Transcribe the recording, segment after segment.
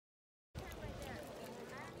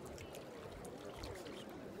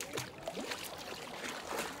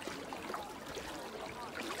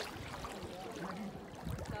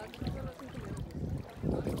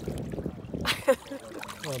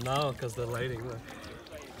now because the lighting.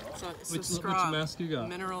 Which scrub, mask you got?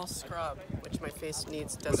 Mineral scrub, which my face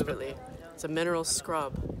needs desperately. It's a mineral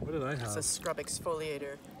scrub. What did I have? It's a scrub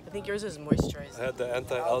exfoliator. I think yours is moisturizing. I had the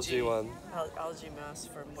anti-algae one. Algae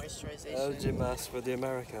mask for moisturization. Algae mask for the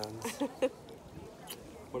Americans.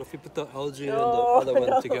 What if we put the algae and the other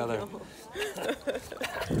one together? No.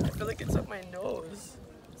 I feel like it's up my nose.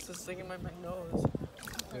 It's just sticking by my nose.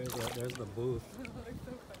 There's the booth.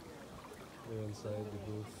 They're inside the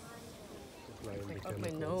booth. It's like up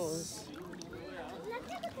my nose.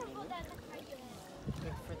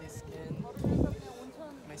 Good for the skin.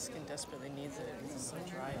 My skin desperately needs it. It's so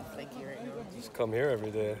dry and flaky right now. Just come here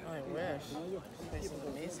every day. Oh, I wish. This place is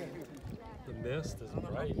amazing. The mist is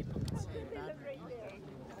bright. It's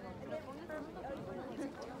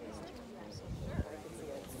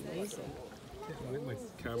amazing. With my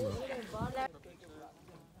camera.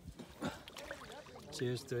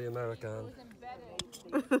 Cheers to the American.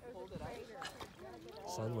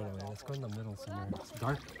 Sun went away. Let's go in the middle somewhere. It's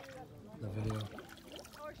dark. The video.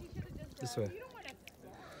 This way.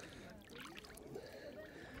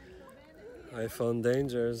 iPhone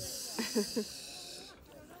dangers.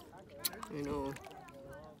 I know.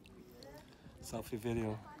 Selfie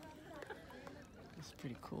video. It's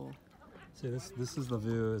pretty cool. See, this is the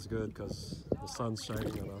view is good because the sun's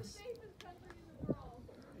shining on us.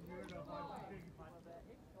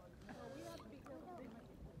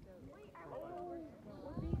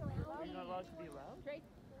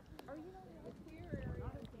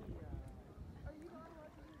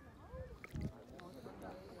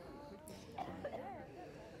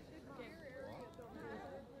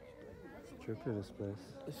 It's trippy, this place.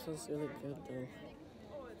 It feels really good though.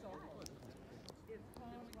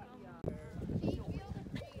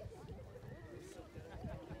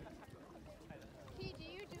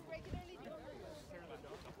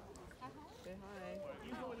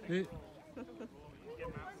 Hey.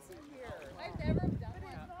 I've never done it. But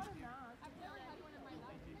it's not enough. I've never had one in my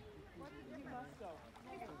life. What did you must go?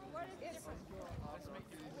 What is it?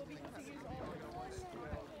 We'll be confused.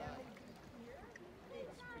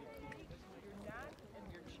 Your neck and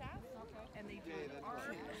your chest, and they do the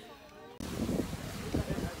arm.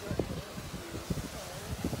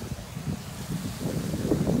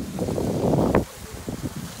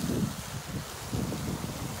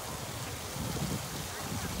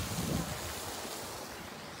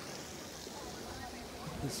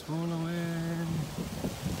 It's swallowing.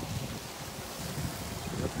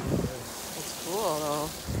 It's cool though.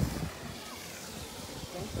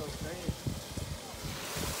 It feels great.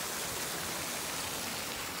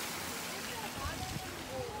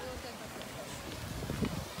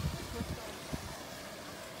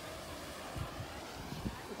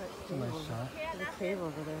 It's a nice shot. There's a cave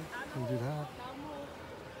over there. Can you do that?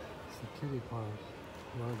 It's the kiddie park.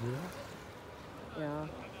 You want to do that? Yeah,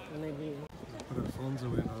 and maybe. Put our phones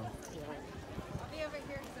away now. Yeah.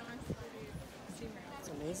 It's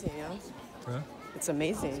amazing, yeah? Huh? It's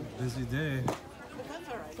amazing. Busy day.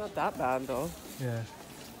 It's not that bad though. Yeah.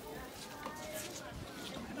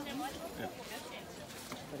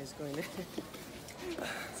 But he's going there.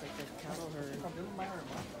 It's like a cattle herd.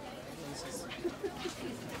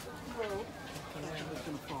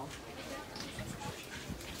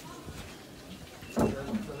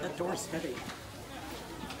 That door's heavy.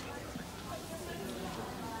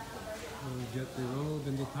 We'll get the robe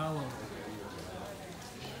and the towel.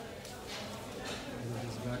 And then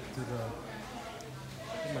just back to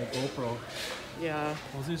my GoPro. Yeah.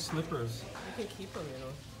 Those are slippers. You can keep them, you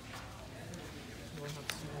know. We'll have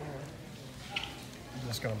some more. I'm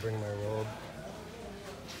just gonna bring my robe.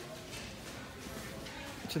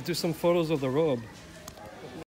 Should do some photos of the robe.